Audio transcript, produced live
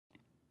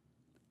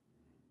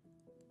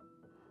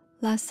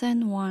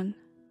Lesson 1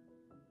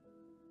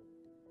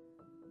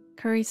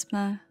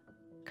 카리스마,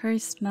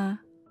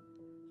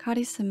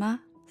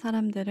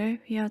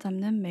 사람들을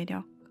휘어잡는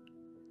매력.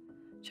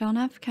 John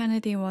F.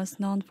 Kennedy was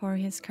known for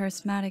his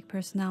charismatic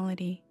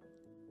personality.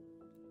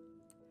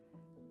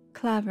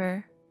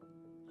 Clever,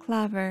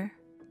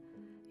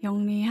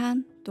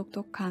 영리한,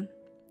 똑똑한.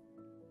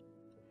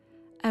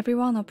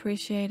 Everyone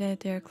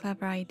appreciated their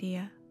clever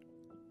idea.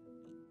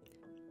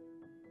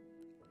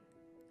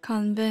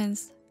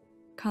 Convince,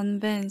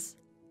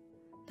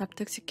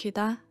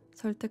 납득시키다,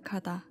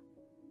 설득하다.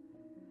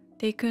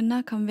 They could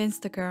not convince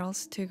the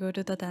girls to go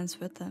to the dance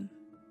with them.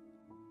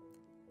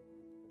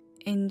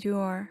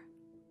 Endure,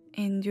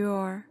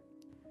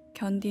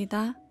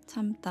 견디다,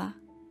 참다.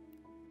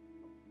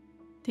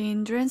 The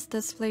endurance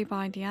displayed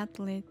by the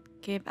athlete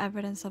gave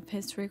evidence of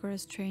his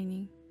rigorous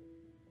training.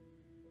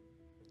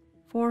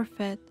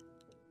 Forfeit,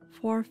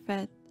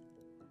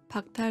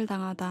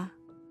 박탈당하다.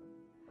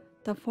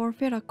 The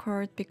forfeit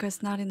occurred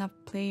because not enough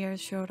players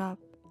showed up.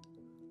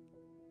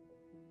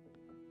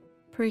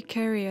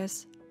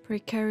 Precarious,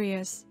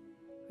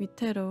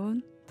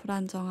 위태로운,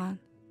 불안정한.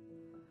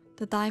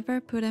 The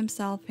diver put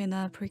himself in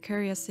a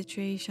precarious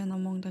situation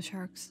among the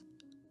sharks.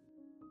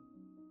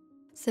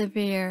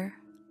 Severe,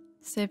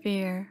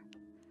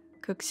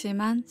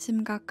 극심한,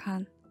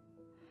 심각한.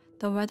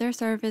 The weather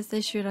service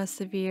issued a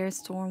severe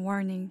storm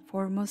warning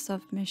for most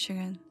of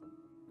Michigan.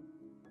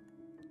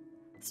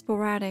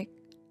 Sporadic,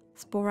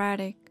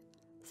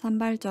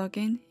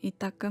 산발적인,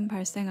 이따금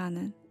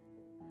발생하는.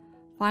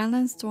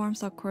 Violent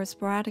storms occur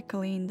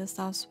sporadically in the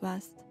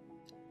southwest.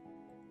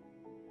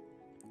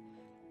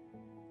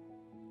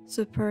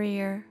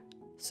 Superior,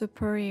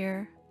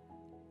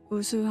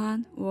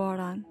 우수한,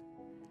 우월한.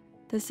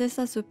 This is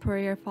a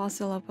superior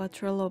fossil of a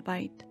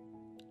trilobite.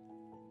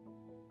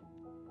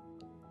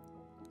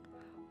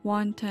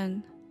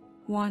 Wanton,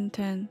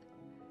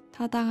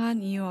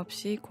 타당한 이유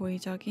없이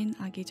고의적인,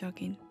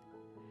 악의적인.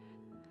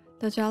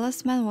 The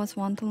jealous man was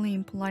wantonly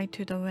impolite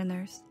to the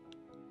winners.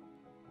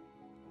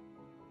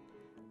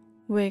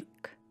 Weak,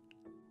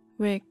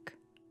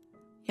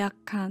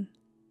 약한.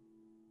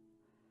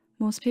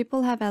 Most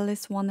people have at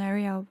least one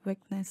area of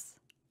weakness.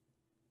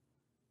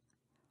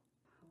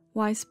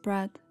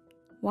 Widespread,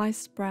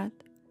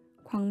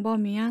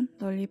 광범위한,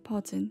 널리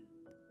퍼진.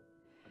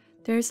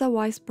 There is a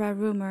widespread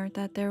rumor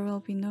that there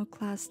will be no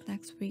class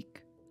next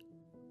week.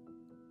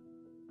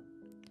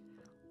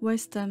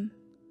 Wisdom,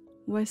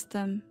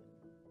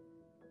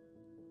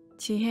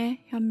 지혜,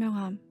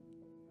 현명함.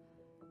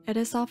 It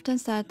is often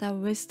said that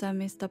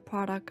wisdom is the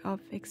product of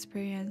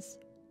experience.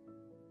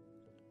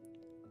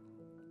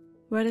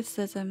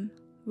 Witticism,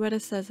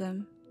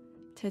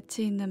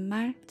 재치 있는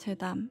말,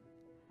 재담.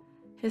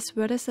 His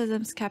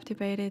witticisms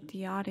captivated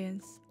the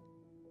audience.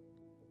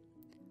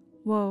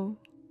 Woe,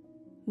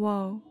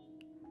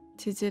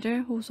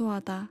 지지를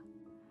호소하다.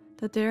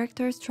 The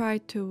directors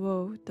tried to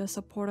woo the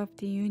support of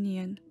the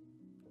union.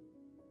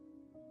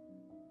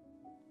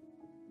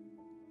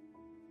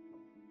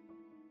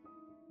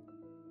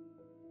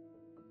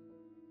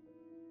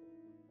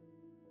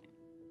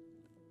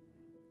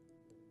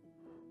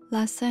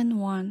 Lesson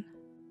 1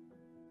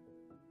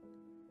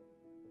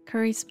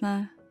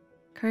 카리스마,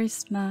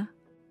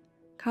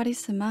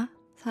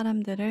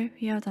 사람들을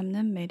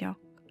휘어잡는 매력.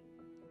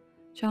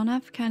 John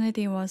F.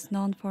 Kennedy was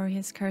known for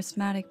his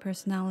charismatic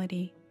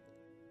personality.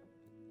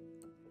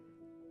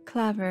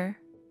 Clever,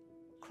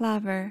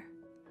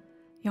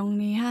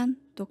 영리한,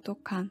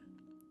 똑똑한.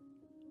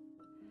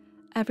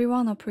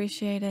 Everyone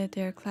appreciated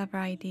their clever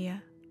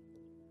idea.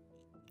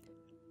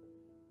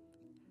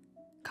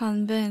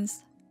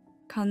 Convince,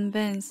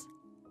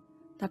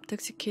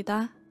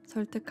 납득시키다,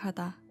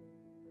 설득하다.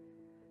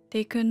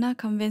 They could not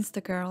convince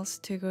the girls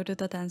to go to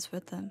the dance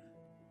with them.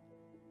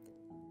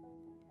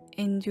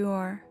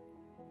 Endure,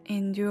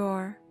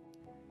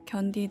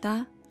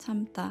 견디다,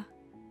 참다.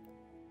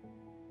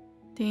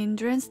 The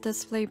endurance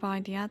displayed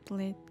by the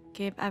athlete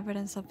gave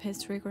evidence of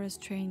his rigorous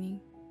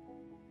training.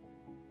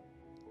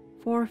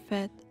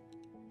 Forfeit,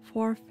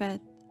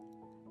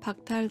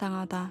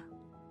 박탈당하다.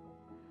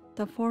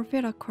 The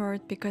forfeit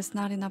occurred because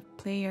not enough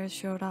players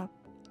showed up.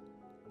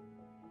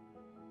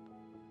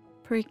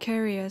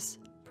 Precarious,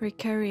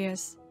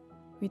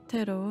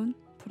 위태로운,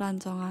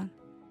 불안정한.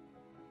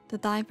 The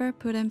diver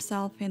put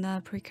himself in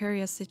a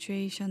precarious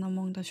situation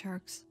among the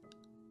sharks.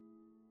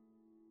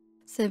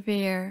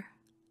 Severe,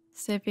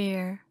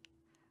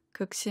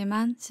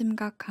 극심한,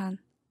 심각한.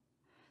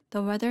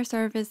 The weather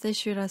service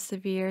issued a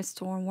severe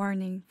storm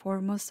warning for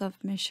most of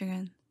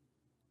Michigan.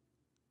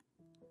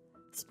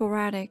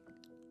 Sporadic,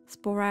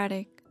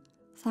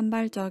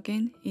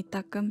 산발적인,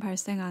 이따금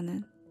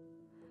발생하는.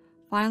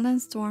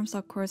 Violent storms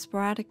occur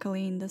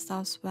sporadically in the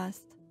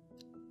southwest.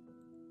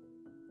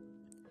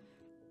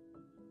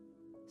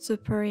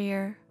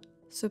 Superior,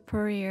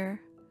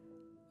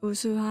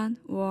 우수한,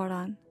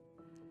 우월한.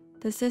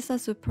 This is a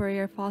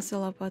superior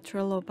fossil of a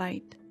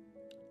trilobite.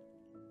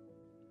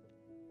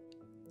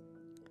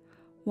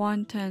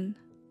 Wanton,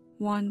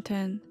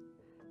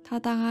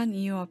 타당한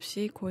이유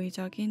없이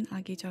고의적인,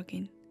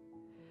 악의적인.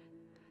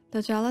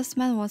 The jealous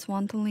man was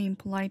wantonly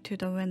impolite to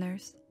the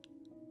winners.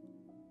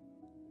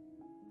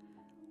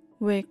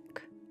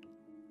 Weak,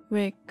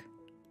 weak,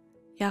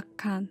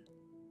 약한.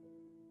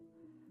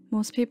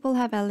 Most people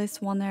have at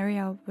least one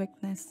area of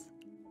weakness.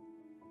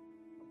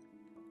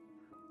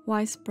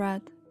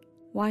 Widespread,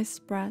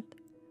 widespread,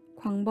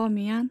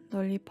 광범위한,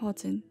 널리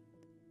퍼진.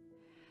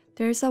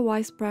 There's a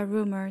widespread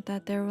rumor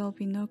that there will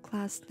be no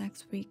class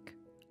next week.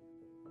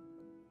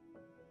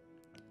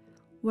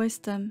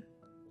 Wisdom,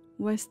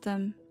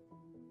 wisdom,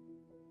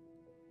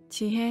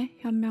 지혜,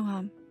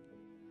 현명함.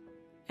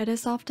 It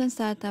is often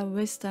said that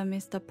wisdom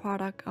is the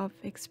product of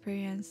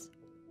experience.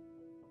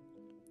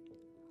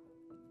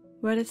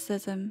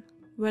 Witticism,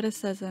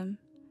 witticism,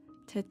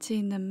 재치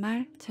있는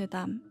말,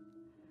 재담.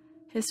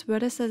 His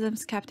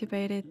witticisms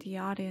captivated the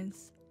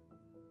audience.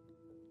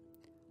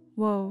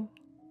 Woe,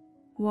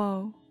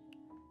 woe,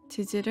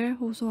 지지를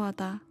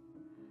호소하다.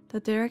 The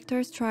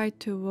directors tried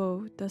to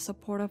woo the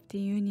support of the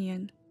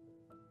union.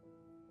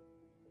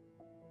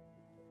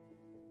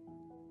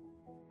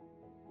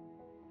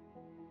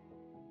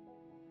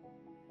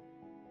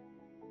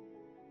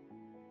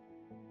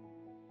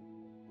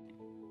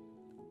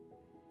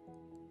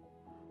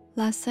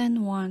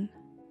 Lesson 1.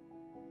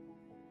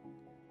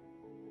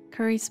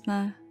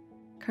 Charisma,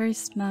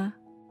 charisma,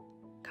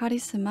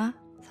 카리스마,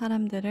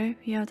 사람들을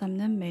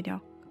휘어잡는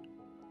매력.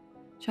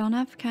 John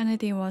F.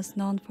 Kennedy was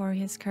known for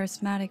his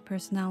charismatic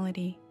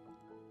personality.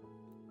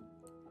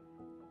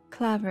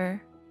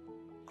 Clever,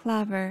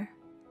 clever,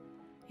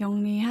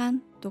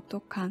 영리한,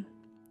 똑똑한.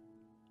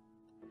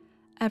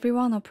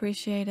 Everyone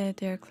appreciated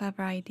their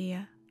clever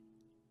idea.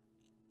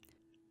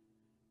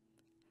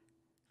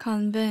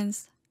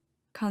 Convince,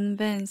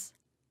 convince,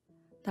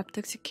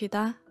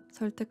 납득시키다,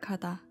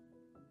 설득하다.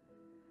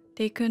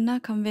 They could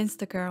not convince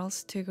the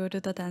girls to go to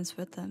the dance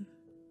with them.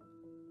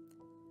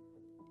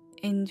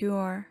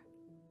 Endure,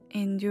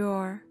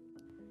 endure,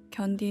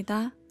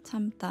 견디다,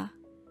 참다.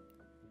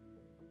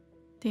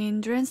 The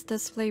endurance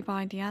displayed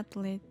by the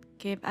athlete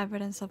gave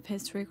evidence of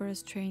his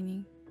rigorous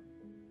training.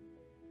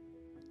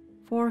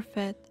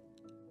 Forfeit,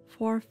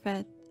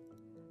 forfeit,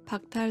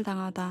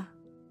 박탈당하다.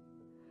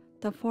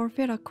 The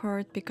forfeit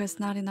occurred because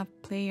not enough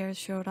players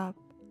showed up.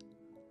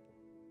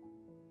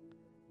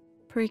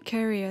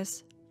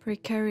 Precarious,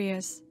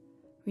 precarious,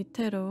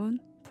 위태로운,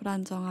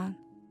 불안정한.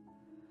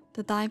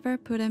 The diver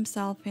put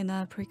himself in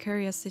a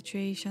precarious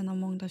situation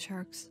among the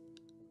sharks.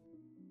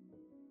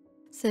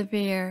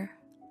 Severe,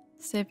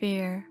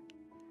 severe,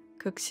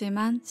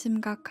 극심한,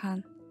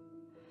 심각한.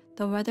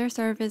 The weather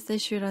service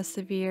issued a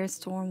severe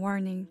storm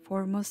warning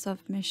for most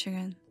of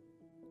Michigan.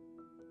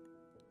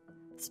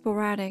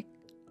 Sporadic,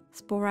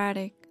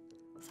 sporadic,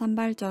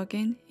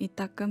 산발적인,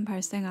 이따금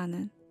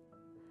발생하는.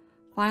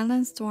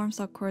 Violent storms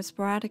occur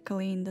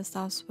sporadically in the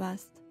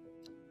southwest.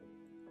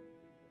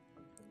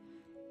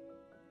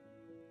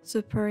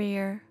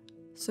 Superior,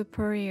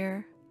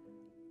 superior,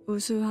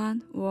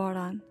 우수한,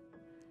 우월한.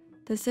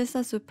 This is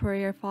a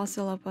superior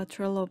fossil of a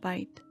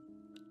trilobite.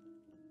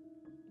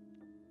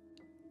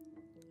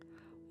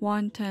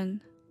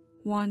 Wanton,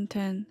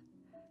 wanton,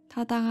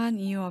 타당한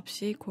이유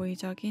없이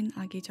고의적인,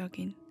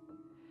 악의적인.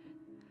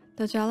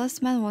 The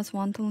jealous man was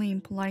wantonly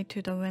impolite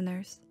to the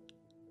winners.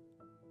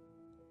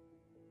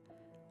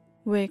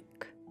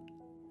 Weak,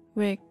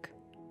 weak,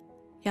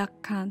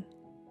 약한.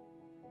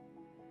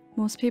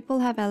 Most people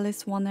have at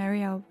least one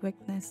area of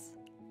weakness.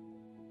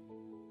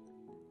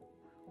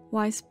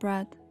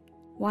 Widespread,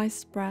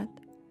 widespread,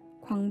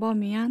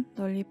 광범위한,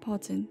 널리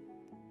퍼진.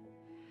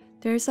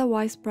 There is a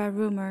widespread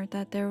rumor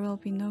that there will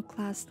be no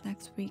class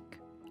next week.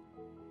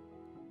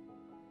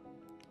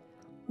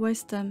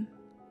 Wisdom,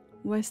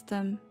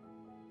 wisdom,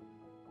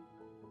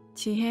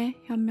 지혜,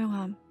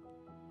 현명함.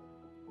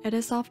 It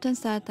is often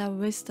said that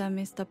wisdom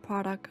is the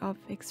product of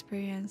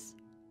experience.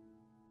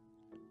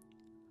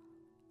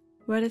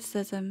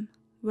 Witticism,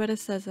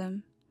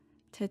 witticism,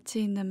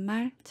 재치 있는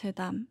말,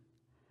 재담.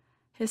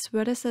 His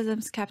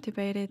witticisms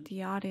captivated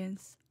the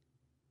audience.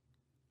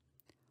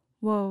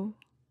 Woe,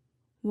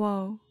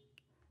 woe,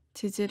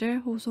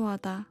 지지를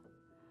호소하다.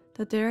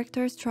 The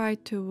directors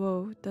tried to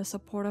woo the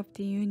support of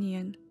the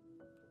union.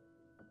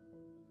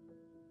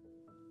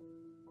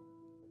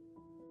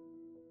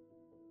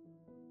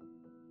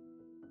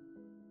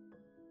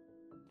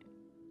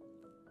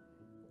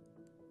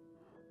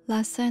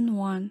 Lesson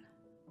 1.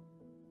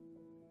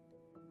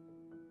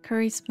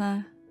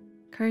 Charisma,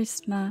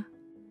 charisma,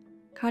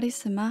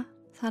 카리스마,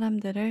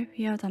 사람들을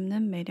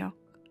휘어잡는 매력.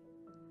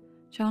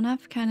 John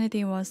F.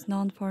 Kennedy was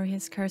known for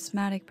his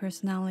charismatic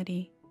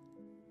personality.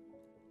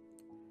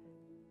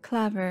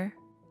 Clever,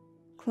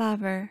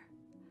 clever,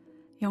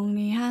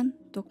 영리한,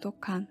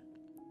 똑똑한.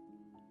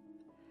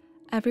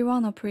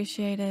 Everyone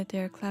appreciated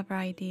their clever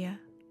idea.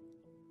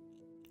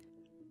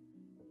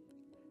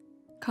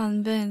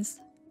 Convince,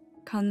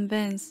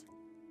 convince,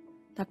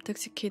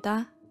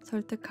 납득시키다,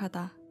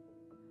 설득하다.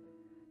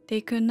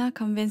 They could not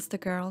convince the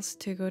girls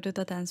to go to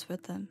the dance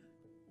with them.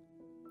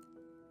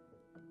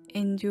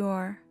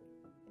 Endure,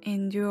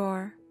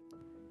 endure,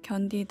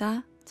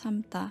 견디다,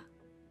 참다.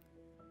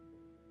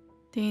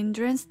 The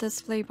endurance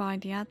displayed by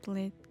the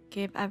athlete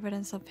gave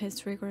evidence of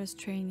his rigorous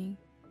training.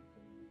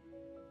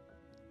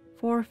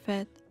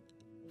 Forfeit,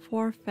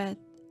 forfeit,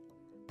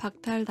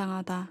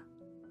 박탈당하다.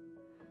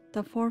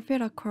 The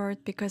forfeit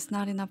occurred because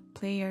not enough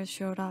players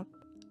showed up.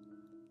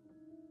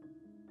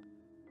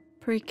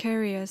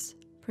 Precarious,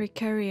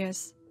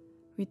 precarious,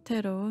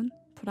 위태로운,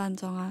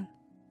 불안정한.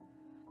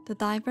 The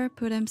diver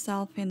put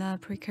himself in a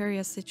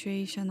precarious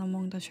situation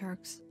among the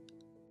sharks.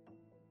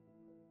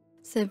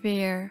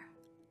 Severe,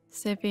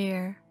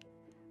 severe,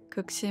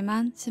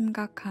 극심한,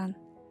 심각한.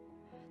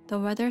 The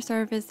weather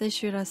service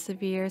issued a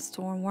severe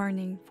storm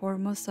warning for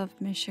most of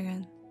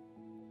Michigan.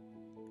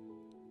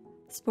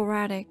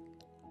 Sporadic,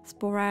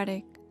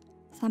 sporadic,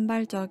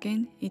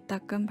 산발적인,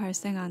 이따금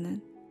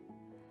발생하는.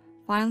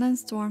 Violent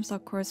storms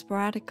occur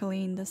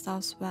sporadically in the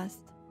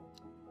southwest.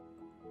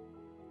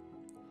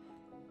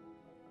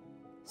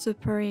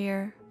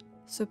 Superior,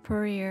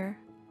 superior,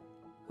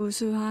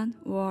 우수한,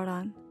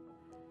 우월한.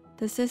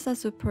 This is a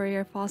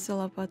superior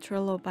fossil of a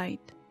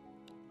trilobite.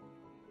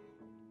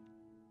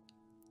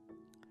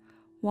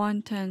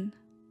 Wanton,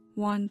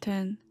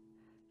 wanton,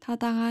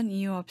 타당한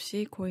이유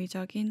없이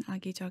고의적인,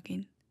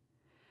 악의적인.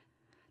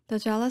 The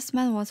jealous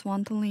man was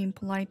wantonly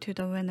impolite to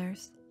the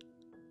winners.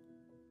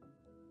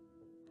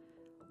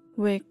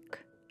 Weak,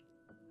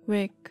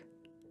 weak,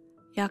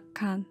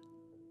 약한.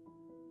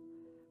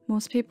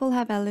 Most people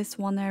have at least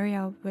one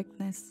area of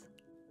weakness.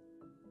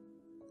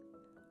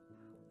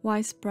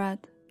 Widespread,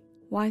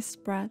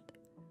 widespread,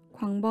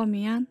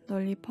 광범위한,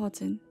 널리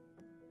퍼진.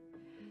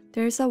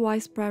 There is a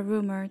widespread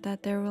rumor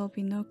that there will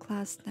be no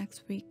class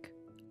next week.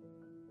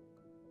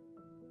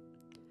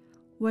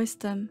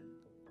 Wisdom,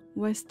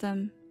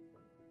 wisdom,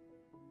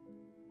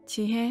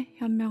 지혜,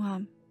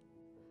 현명함.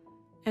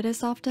 It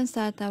is often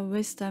said that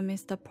wisdom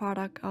is the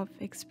product of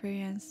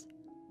experience.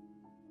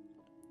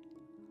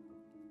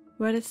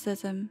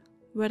 Witticism,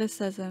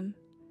 witticism,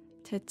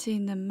 재치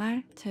있는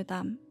말,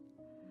 재담.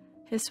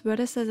 His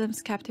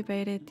witticisms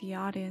captivated the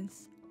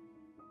audience.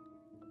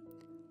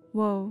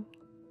 Woe,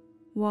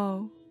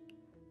 woe,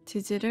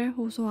 지지를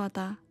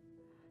호소하다.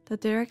 The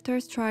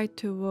directors tried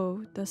to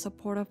woo the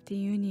support of the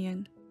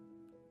union.